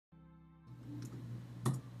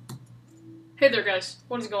Hey there guys,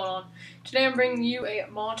 what is going on? Today I'm bringing you a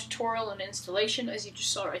mod tutorial and installation. As you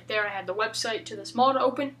just saw right there, I had the website to this mod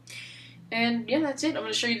open. And yeah, that's it. I'm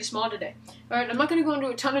going to show you this mod today. Alright, I'm not going to go into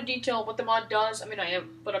a ton of detail on what the mod does. I mean, I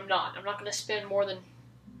am, but I'm not. I'm not going to spend more than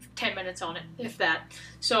 10 minutes on it, if that.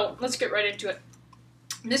 So, let's get right into it.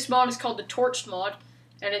 This mod is called the Torched mod,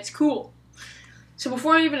 and it's cool. So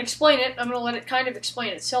before I even explain it, I'm going to let it kind of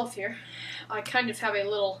explain itself here. I kind of have a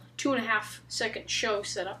little 2.5-second show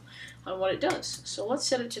set up on what it does. So let's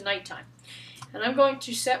set it to nighttime. And I'm going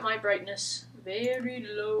to set my brightness very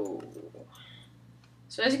low.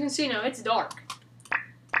 So as you can see now, it's dark.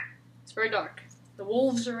 It's very dark. The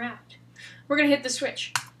wolves are out. We're going to hit the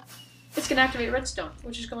switch. It's going to activate redstone,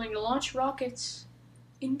 which is going to launch rockets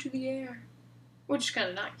into the air, which is kind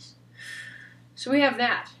of nice. So we have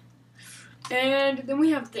that. And then we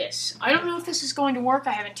have this. I don't know if this is going to work.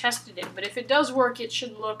 I haven't tested it. But if it does work, it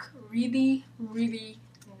should look really, really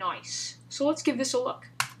nice. So let's give this a look.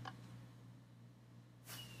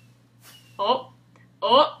 Oh,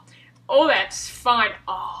 that's fine.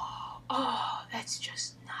 Oh, that's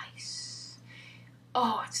just nice.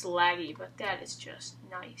 Oh, it's laggy, but that is just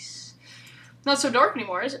nice. Not so dark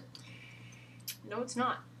anymore, is it? No, it's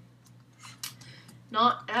not.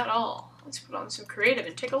 Not at all. Let's put on some creative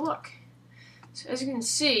and take a look. So as you can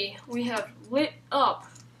see, we have lit up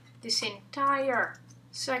this entire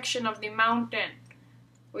section of the mountain.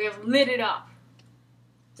 We have lit it up.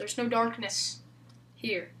 There's no darkness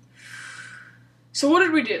here. So what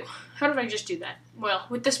did we do? How did I just do that? Well,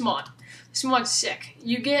 with this mod. This mod's sick.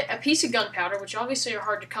 You get a piece of gunpowder, which obviously are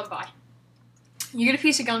hard to come by. You get a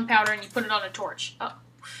piece of gunpowder and you put it on a torch.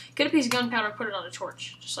 Get a piece of gunpowder and put it on a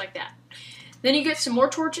torch, just like that. Then you get some more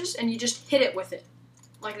torches and you just hit it with it.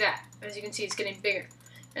 Like that. As you can see, it's getting bigger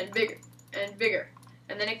and bigger and bigger.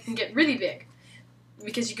 And then it can get really big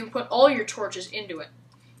because you can put all your torches into it.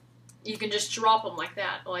 You can just drop them like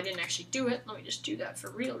that. Well, I didn't actually do it. Let me just do that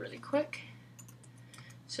for real really quick.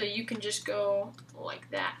 So you can just go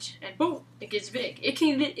like that. And boom, it gets big. It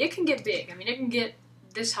can get big. I mean, it can get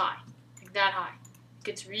this high, like that high. It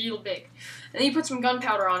gets real big. And then you put some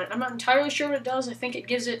gunpowder on it. I'm not entirely sure what it does. I think it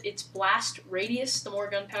gives it its blast radius. The more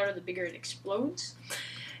gunpowder, the bigger it explodes.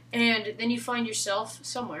 And then you find yourself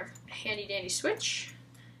somewhere a handy-dandy switch.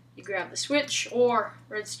 You grab the switch or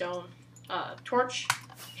redstone torch.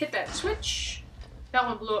 Hit that switch. That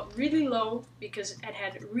one blew up really low because it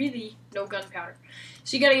had really no gunpowder.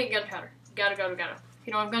 So you gotta get gunpowder. Gotta. If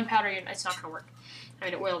you don't have gunpowder, it's not gonna work. I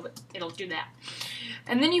mean, it will, but it'll do that.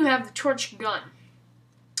 And then you have the torch gun.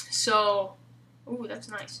 So, ooh, that's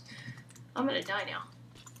nice. I'm gonna die now.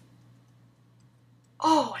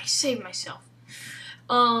 Oh, I saved myself.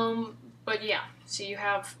 But yeah, so you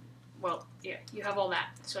have, well, yeah, you have all that.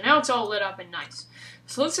 So now it's all lit up and nice.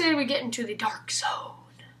 So let's say we get into the dark zone.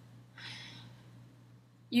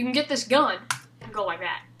 You can get this gun and go like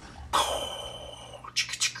that.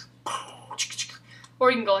 Or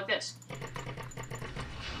you can go like this.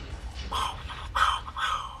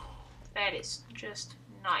 That is just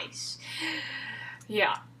nice.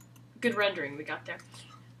 Yeah, good rendering we got there.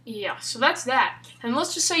 Yeah, so that's that. And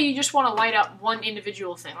let's just say you just want to light up one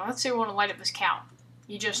individual thing. Let's say we want to light up this cow.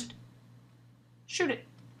 You just shoot it.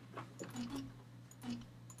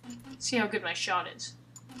 See how good my shot is.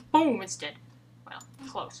 Boom, it's dead. Well,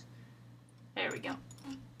 close. There we go.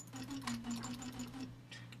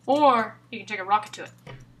 Or you can take a rocket to it.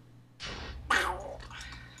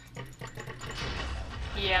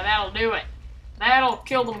 Yeah, that'll do it. That'll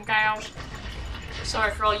kill them cows.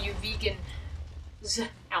 Sorry for all you vegans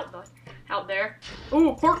out there.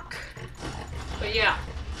 Ooh, pork! But yeah,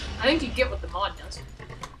 I think you get what the mod does.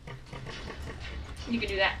 You can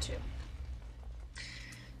do that too.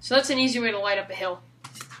 So that's an easy way to light up a hill.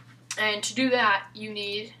 And to do that, you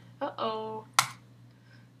need...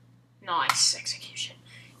 Nice execution.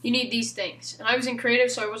 You need these things. And I was in creative,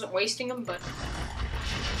 so I wasn't wasting them, but...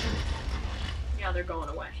 yeah, they're going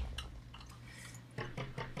away.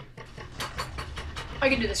 I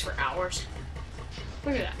can do this for hours.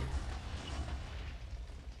 Look at that.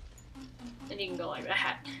 And you can go like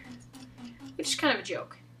that. Which is kind of a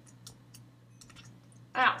joke.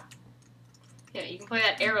 Ow. Yeah, you can play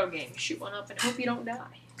that arrow game. Shoot one up and hope you don't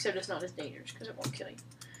die. Except it's not as dangerous, because it won't kill you.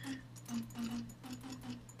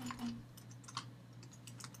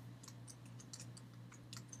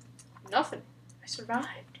 Nothing. I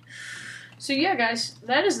survived. So yeah, guys,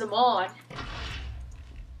 that is the mod.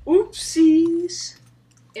 Oopsies.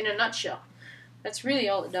 In a nutshell. That's really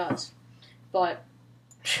all it does. But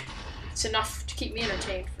it's enough to keep me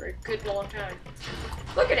entertained for a good long time.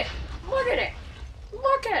 Look at it! Look at it!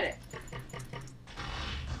 Look at it!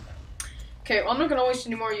 Okay, well, I'm not going to waste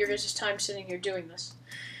any more of your guys' time sitting here doing this.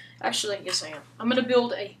 Actually, yes I am. I'm going to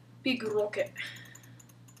build a big rocket.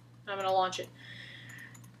 I'm going to launch it.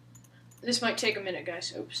 This might take a minute,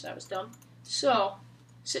 guys. Oops, that was dumb. So,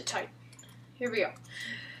 sit tight. Here we go.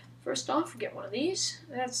 First off, get one of these.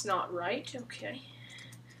 That's not right. Okay.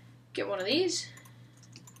 Get one of these.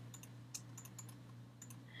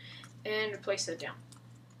 And place that down.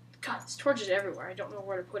 God, there's torches everywhere. I don't know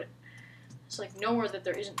where to put it. It's like nowhere that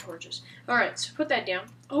there isn't torches. Alright, so put that down.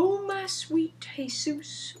 Oh, my sweet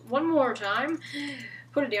Jesus. One more time.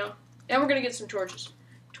 Put it down. And we're going to get some torches.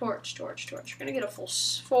 Torch. We're going to get a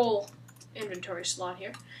full inventory slot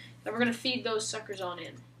here. And we're going to feed those suckers on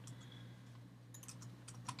in.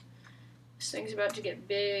 This thing's about to get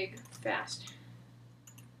big fast.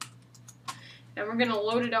 And we're going to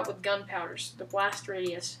load it up with gunpowder. So the blast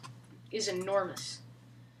radius is enormous.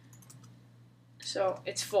 So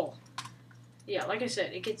it's full. Yeah, like I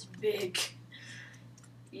said, it gets big.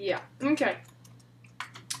 Yeah, okay.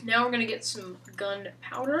 Now we're going to get some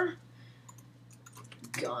gunpowder.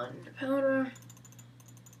 And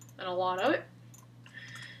a lot of it.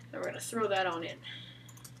 And we're going to throw that on in.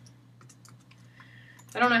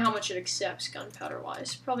 I don't know how much it accepts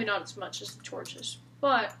gunpowder-wise. Probably not as much as the torches.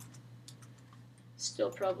 But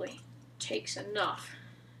still probably takes enough.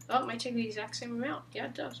 Oh, it might take the exact same amount. Yeah,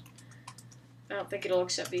 it does. I don't think it'll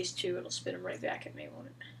accept these two. It'll spit them right back at me, won't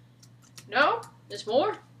it? No? There's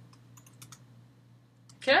more?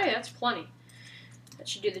 Okay, that's plenty. That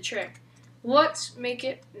should do the trick. Let's make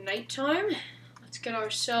it nighttime. Let's get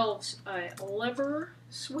ourselves a lever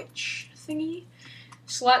switch thingy.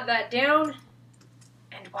 Slap that down.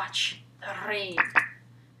 And watch the rain.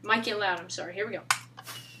 It might get loud, I'm sorry. Here we go.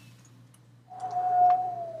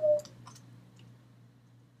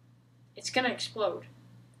 It's gonna explode.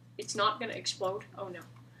 It's not gonna explode. Oh no.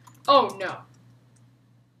 Oh no.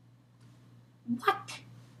 What?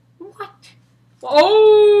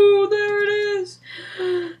 Oh, there it is.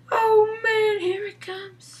 Oh man, here it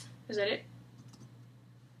comes. Is that it?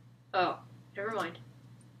 Oh, never mind.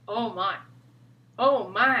 Oh my. Oh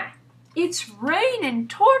my. It's raining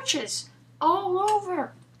torches all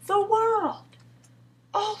over the world.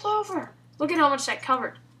 All over. Look at how much that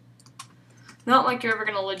covered. Not like you're ever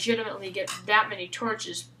going to legitimately get that many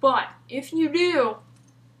torches, but if you do,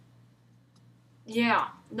 yeah,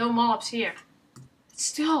 no mobs here. It's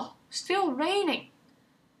still raining.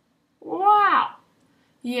 Wow.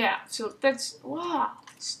 Yeah, so that's, wow,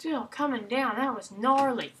 it's still coming down. That was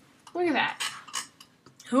gnarly. Look at that.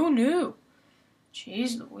 Who knew?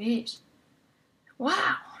 Jeez Louise.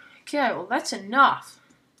 Wow. Okay, well that's enough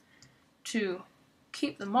to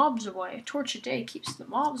keep the mobs away. A torch a day keeps the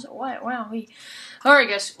mobs away. Wow. Alright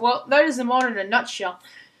guys, well that is the mod in a nutshell.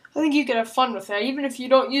 I think you could have fun with that, even if you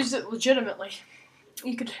don't use it legitimately.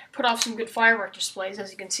 You could put off some good firework displays. As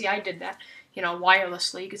you can see, I did that, you know,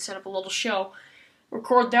 wirelessly. You could set up a little show,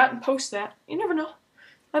 record that, and post that. You never know.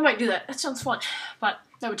 I might do that. That sounds fun, but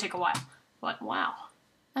that would take a while. But wow,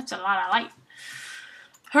 that's a lot of light.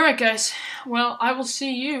 Alright guys, well, I will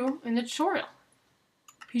see you in the tutorial.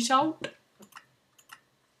 Peace out.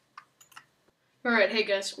 Alright, hey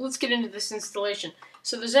guys, let's get into this installation.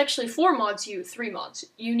 So there's actually three mods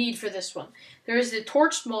you need for this one. There is the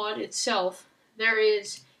torched mod itself. There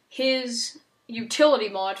is his utility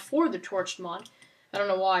mod for the torched mod. I don't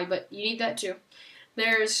know why, but you need that too.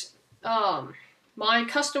 There's my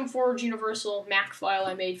custom Forge Universal Mac file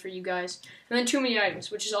I made for you guys. And then TooManyItems,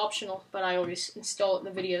 which is optional, but I always install it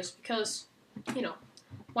in the videos because, you know,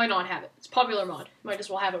 why not have it? It's a popular mod. Might as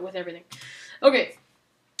well have it with everything. Okay,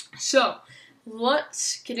 so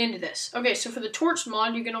let's get into this. Okay, so for the torched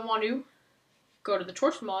mod, you're going to want to go to the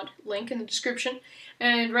torched mod, link in the description,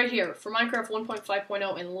 and right here, for Minecraft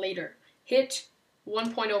 1.5.0 and later, hit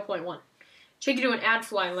 1.0.1. Take you to an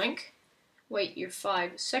AdFly link. Wait your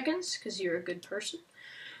 5 seconds, because you're a good person.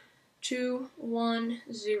 2, 1,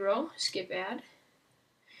 0, skip ad.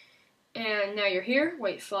 And now you're here.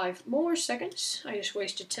 Wait 5 more seconds. I just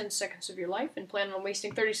wasted 10 seconds of your life and plan on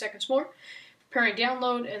wasting 30 seconds more. Preparing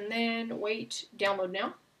download, and then wait, download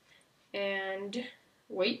now. And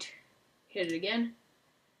wait, hit it again.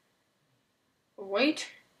 Wait,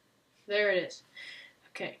 there it is.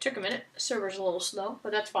 Okay, took a minute. The server's a little slow,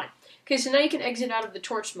 but that's fine. Okay, so now you can exit out of the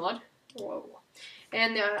torch mod. Whoa.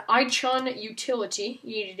 And the iChun utility,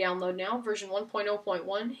 you need to download now, version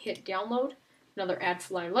 1.0.1, hit download. Another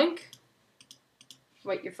AdFly link.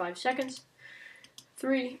 Wait your 5 seconds.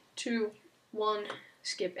 3, 2, 1,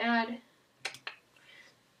 skip ad.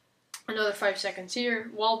 Another 5 seconds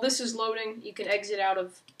here. While this is loading, you can exit out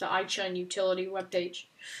of the iChun utility webpage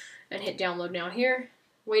and hit download now here.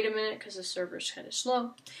 Wait a minute because the server's kind of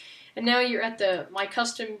slow. And now you're at the My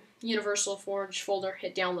Custom Universal Forge folder.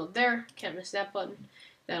 Hit download there. Can't miss that button.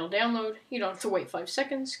 That'll download. You don't have to wait 5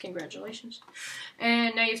 seconds. Congratulations.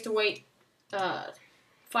 And now you have to wait 5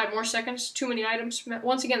 more seconds. Too many items.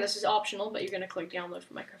 Once again, this is optional, but you're going to click download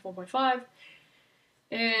for Minecraft 1.5.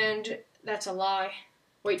 And that's a lie.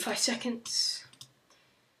 Wait 5 seconds.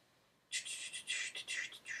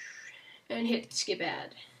 And hit skip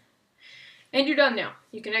ad. And you're done now.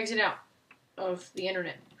 You can exit out of the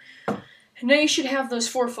internet. And now you should have those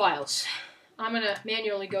 4 files. I'm going to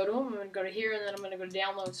manually go to them. I'm going to go to here, and then I'm going to go to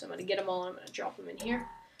downloads. So I'm going to get them all, and I'm going to drop them in here.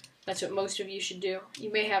 That's what most of you should do.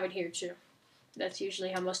 You may have it here too. That's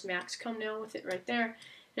usually how most Macs come now, with it right there.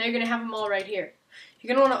 Now you're going to have them all right here.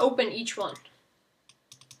 You're going to want to open each one.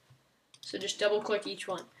 So just double click each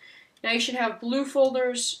one. Now you should have blue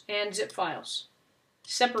folders and zip files.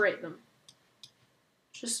 Separate them.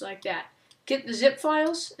 Just like that. Get the zip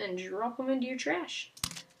files and drop them into your trash.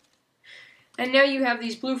 And now you have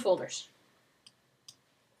these blue folders.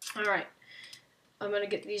 Alright. I'm going to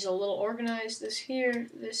get these a little organized. This here,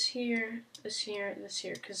 this here, this here, this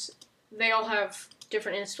here. Because they all have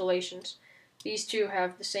different installations. These two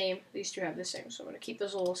have the same, these two have the same. So I'm going to keep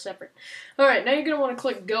those a little separate. Alright, now you're going to want to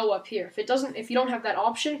click go up here. If you don't have that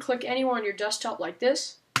option, click anywhere on your desktop like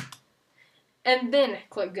this. And then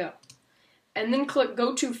click go. And then click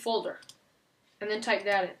go to folder. And then type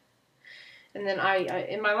that in. And then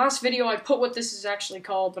in my last video, I put what this is actually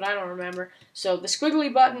called, but I don't remember. So the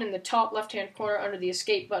squiggly button in the top left-hand corner under the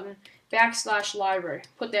escape button, /library.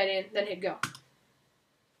 Put that in, then hit go.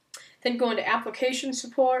 Then go into application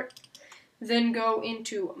support, then go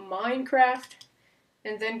into Minecraft,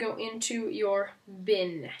 and then go into your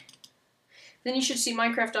bin. Then you should see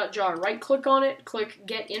Minecraft.jar. Right-click on it, click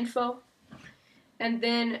Get Info, and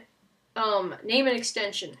then name an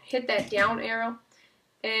extension. Hit that down arrow.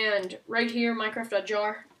 And right here,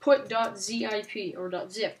 Minecraft.jar, put .zip or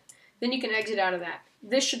 .zip. Then you can exit out of that.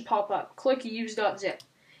 This should pop up. Click use .zip.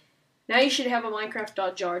 Now you should have a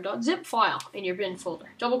Minecraft.jar.zip file in your bin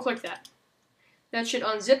folder. Double click that. That should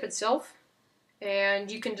unzip itself,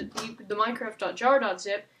 and you can the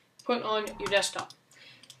Minecraft.jar.zip put on your desktop.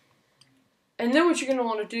 And then what you're going to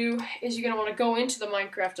want to do is you're going to want to go into the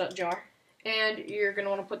Minecraft.jar, and you're going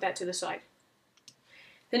to want to put that to the side.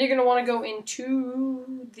 Then you're going to want to go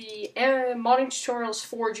into the Modding Tutorials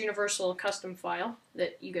Forge Universal Custom file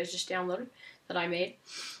that you guys just downloaded, that I made.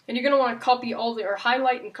 And you're going to want to copy or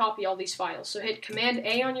highlight and copy all these files. So hit Command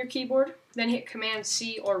A on your keyboard, then hit Command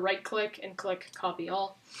C or right click and click Copy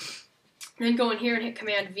All. Then go in here and hit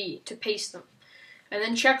Command V to paste them. And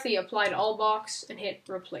then check the Apply to All box and hit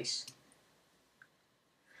Replace.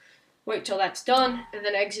 Wait till that's done, and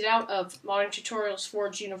then exit out of Modding Tutorials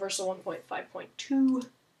Forge Universal 1.5.2.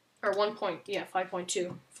 Or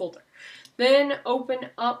 5.2 folder. Then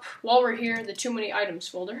open up, while we're here, the Too Many Items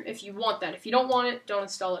folder, if you want that. If you don't want it, don't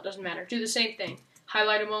install it, doesn't matter. Do the same thing.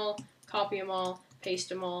 Highlight them all, copy them all, paste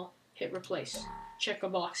them all, hit replace. Check a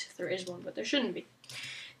box if there is one, but there shouldn't be.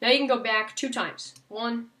 Now you can go back 2 times.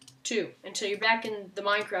 1, 2, until you're back in the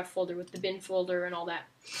Minecraft folder with the bin folder and all that.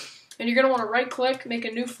 And you're going to want to right click, make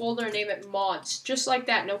a new folder, and name it Mods. Just like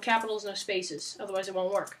that, no capitals, no spaces, otherwise it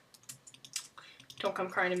won't work. Don't come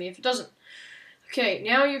crying to me if it doesn't. Okay,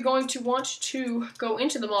 now you're going to want to go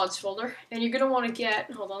into the mods folder, and you're going to want to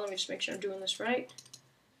get, hold on, let me just make sure I'm doing this right.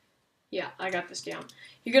 Yeah, I got this down.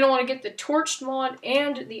 You're going to want to get the torched mod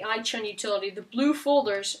and the iChun utility, the blue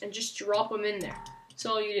folders, and just drop them in there. That's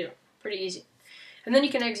all you do. Pretty easy. And then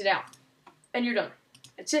you can exit out, and you're done.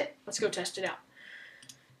 That's it. Let's go test it out.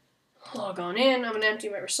 Log on in. I'm going to empty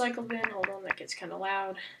my recycle bin. Hold on, that gets kind of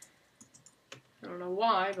loud. I don't know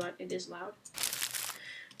why, but it is loud.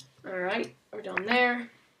 Alright, we're done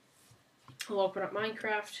there. We'll open up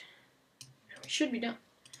Minecraft. We should be done.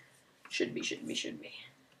 Should be.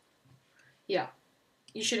 Yeah,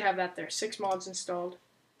 you should have that there. 6 mods installed.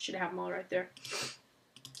 Should have them all right there.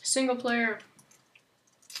 Single player,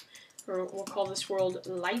 or we'll call this world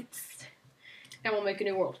Lights, and we'll make a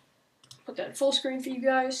new world. Put that in full screen for you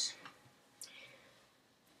guys.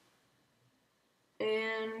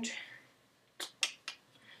 And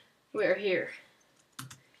we're here.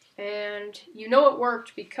 And you know it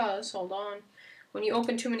worked because, hold on, when you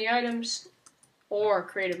open Too Many Items or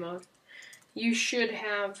Creative Mode, you should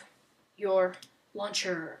have your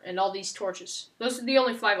launcher and all these torches. Those are the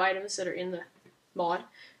only 5 items that are in the mod,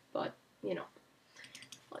 but, you know,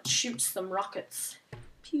 let's shoot some rockets.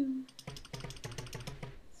 Pew.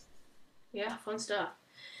 Yeah, fun stuff.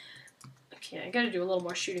 Okay, I gotta do a little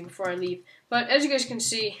more shooting before I leave. But as you guys can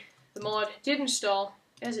see, the mod did install,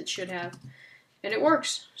 as it should have. And it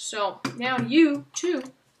works. So now you, too,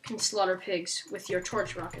 can slaughter pigs with your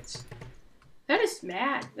torch rockets. That is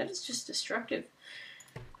mad. That is just destructive.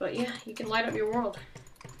 But yeah, you can light up your world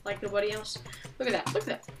like nobody else. Look at that. Look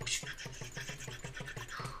at that.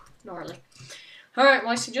 Gnarly. Alright,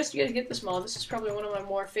 well I suggest you guys get this mod. This is probably one of my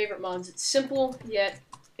more favorite mods. It's simple, yet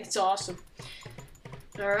it's awesome.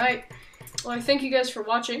 Alright. Well, I thank you guys for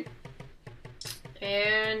watching.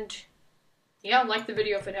 And yeah, like the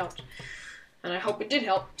video if it helped. And I hope it did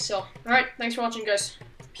help. So, alright, thanks for watching, guys.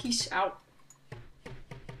 Peace out.